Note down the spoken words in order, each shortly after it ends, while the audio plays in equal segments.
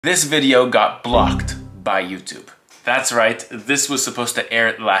This video got blocked by YouTube. That's right, this was supposed to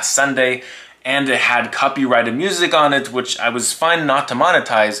air last Sunday and it had copyrighted music on it, which I was fine not to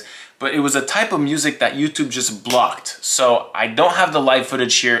monetize, but it was a type of music that YouTube just blocked. So I don't have the live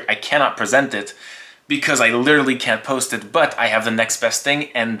footage here, I cannot present it because I literally can't post it, but I have the next best thing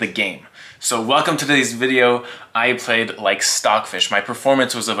and the game. So welcome to today's video. I played like Stockfish. My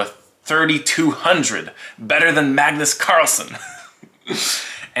performance was of a 3200, better than Magnus Carlsen.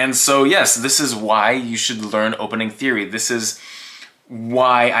 And so yes, this is why you should learn opening theory. This is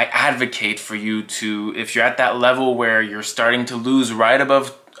why I advocate for you to, if you're at that level where you're starting to lose right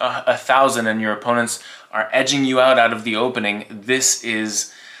above 1,000 and your opponents are edging you out of the opening, this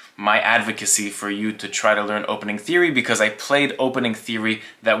is my advocacy for you to try to learn opening theory, because I played opening theory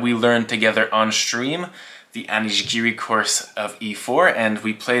that we learned together on stream, the Anishgiri course of E4, and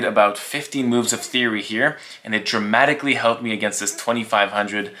we played about 15 moves of theory here, and it dramatically helped me against this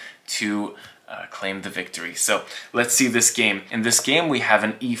 2500 to claim the victory. So let's see this game. In this game we have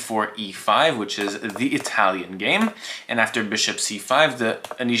an E4, E5, which is the Italian game, and after bishop C5 the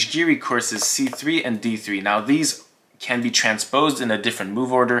Anishgiri course is C3 and D3. Now these can be transposed in a different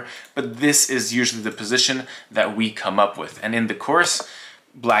move order, but this is usually the position that we come up with. And in the course,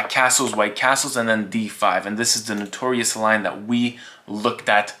 black castles, white castles, and then D5. And this is the notorious line that we looked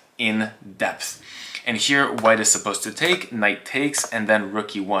at in depth. And here, white is supposed to take, knight takes, and then rook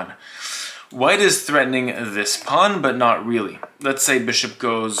E1. White is threatening this pawn, but not really. Let's say bishop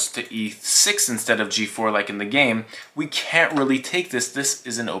goes to E6 instead of G4 like in the game. We can't really take this. This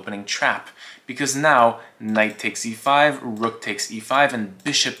is an opening trap, because now knight takes E5, rook takes E5, and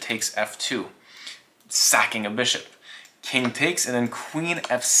bishop takes F2, sacking a bishop. King takes, and then queen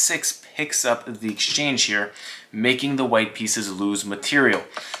F6 picks up the exchange here, making the white pieces lose material.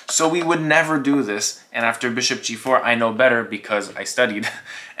 So we would never do this, and after bishop G4 I know better because I studied,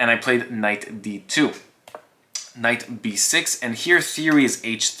 and I played knight D2. Knight B6, and here theory is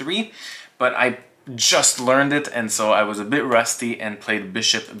H3, but I just learned it, and so I was a bit rusty and played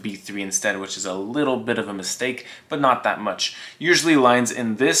bishop B3 instead, which is a little bit of a mistake, but not that much. Usually lines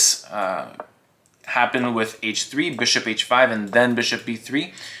in this happen with H3, bishop H5, and then bishop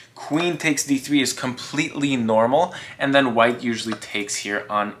B3. Queen takes D3 is completely normal, and then white usually takes here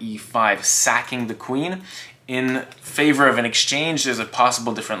on E5, sacking the queen in favor of an exchange. There's a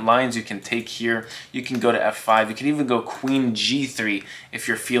possible different lines you can take here. You can go to F5, you can even go queen G3 if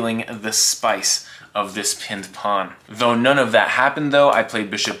you're feeling the spice of this pinned pawn. Though none of that happened though, I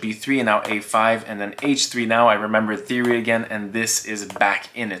played bishop B3 and now A5, and then H3. Now I remember theory again, and this is back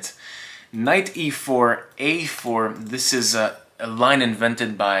in it. Knight E4, A4, this is a line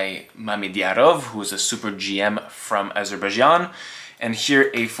invented by Mamediarov, who is a super GM from Azerbaijan. And here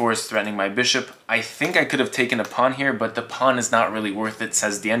A4 is threatening my bishop. I think I could have taken a pawn here, but the pawn is not really worth it,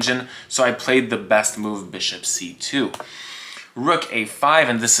 says the engine. So I played the best move, bishop C2. Rook A5,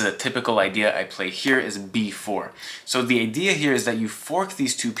 and this is a typical idea I play here, is B4. So the idea here is that you fork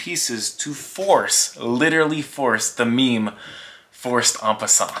these two pieces to force, literally force the meme, forced en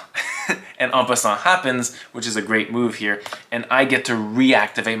passant. And en passant happens, which is a great move here, and I get to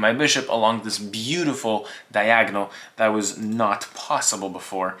reactivate my bishop along this beautiful diagonal that was not possible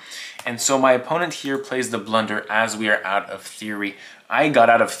before. And so my opponent here plays the blunder as we are out of theory. I got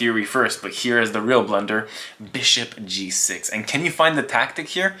out of theory first, but here is the real blunder, bishop G6. And can you find the tactic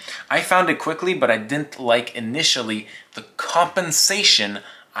here? I found it quickly, but I didn't like initially the compensation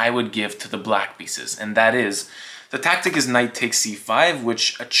I would give to the black pieces, and that is, the tactic is knight takes C5,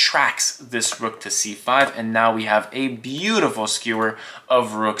 which attracts this rook to C5, and now we have a beautiful skewer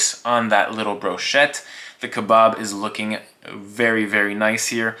of rooks on that little brochette. The kebab is looking very, very nice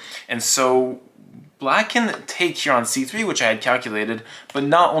here. And so black can take here on C3, which I had calculated, but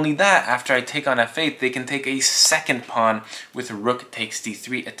not only that, after I take on F8, they can take a second pawn with rook takes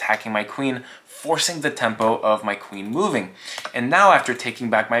D3, attacking my queen, forcing the tempo of my queen moving. And now after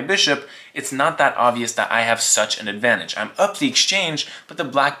taking back my bishop, it's not that obvious that I have such an advantage. I'm up the exchange, but the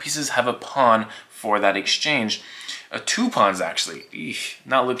black pieces have a pawn for that exchange. Two pawns actually. Eesh,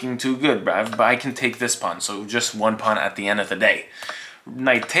 not looking too good, Brav, but I can take this pawn, so just one pawn at the end of the day.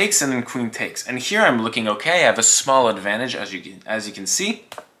 Knight takes and then queen takes. And here I'm looking okay, I have a small advantage as you can see.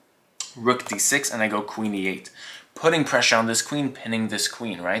 Rook D6 and I go queen E8. Putting pressure on this queen, pinning this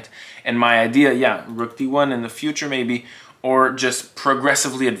queen, right? And my idea, yeah, rook D1 in the future maybe, or just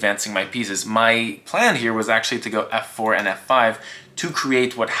progressively advancing my pieces. My plan here was actually to go F4 and F5 to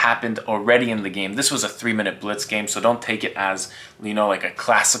create what happened already in the game. This was a 3-minute blitz game, so don't take it as, you know, like a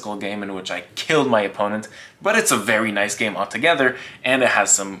classical game in which I killed my opponent, but it's a very nice game altogether, and it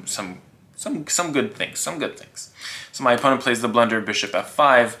has some some good things, So my opponent plays the blunder bishop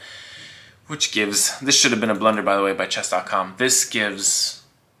f5, which gives, this should have been a blunder by the way by chess.com, this gives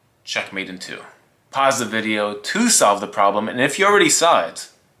checkmate in 2. Pause the video to solve the problem, and if you already saw it,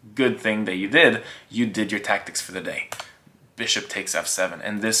 good thing that you did your tactics for the day. Bishop takes f7,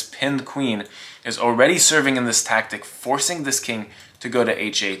 and this pinned queen is already serving in this tactic, forcing this king to go to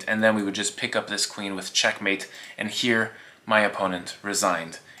h8, and then we would just pick up this queen with checkmate, and here my opponent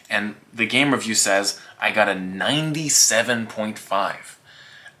resigned. And the game review says I got a 97.5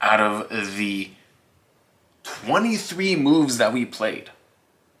 out of the 23 moves that we played,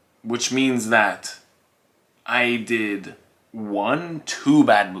 which means that I did 2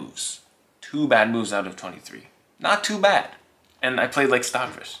 bad moves. 2 bad moves out of 23. Not too bad. And I played like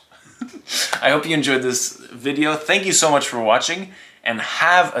Stockfish. I hope you enjoyed this video. Thank you so much for watching, and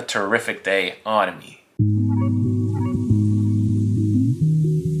have a terrific day on me.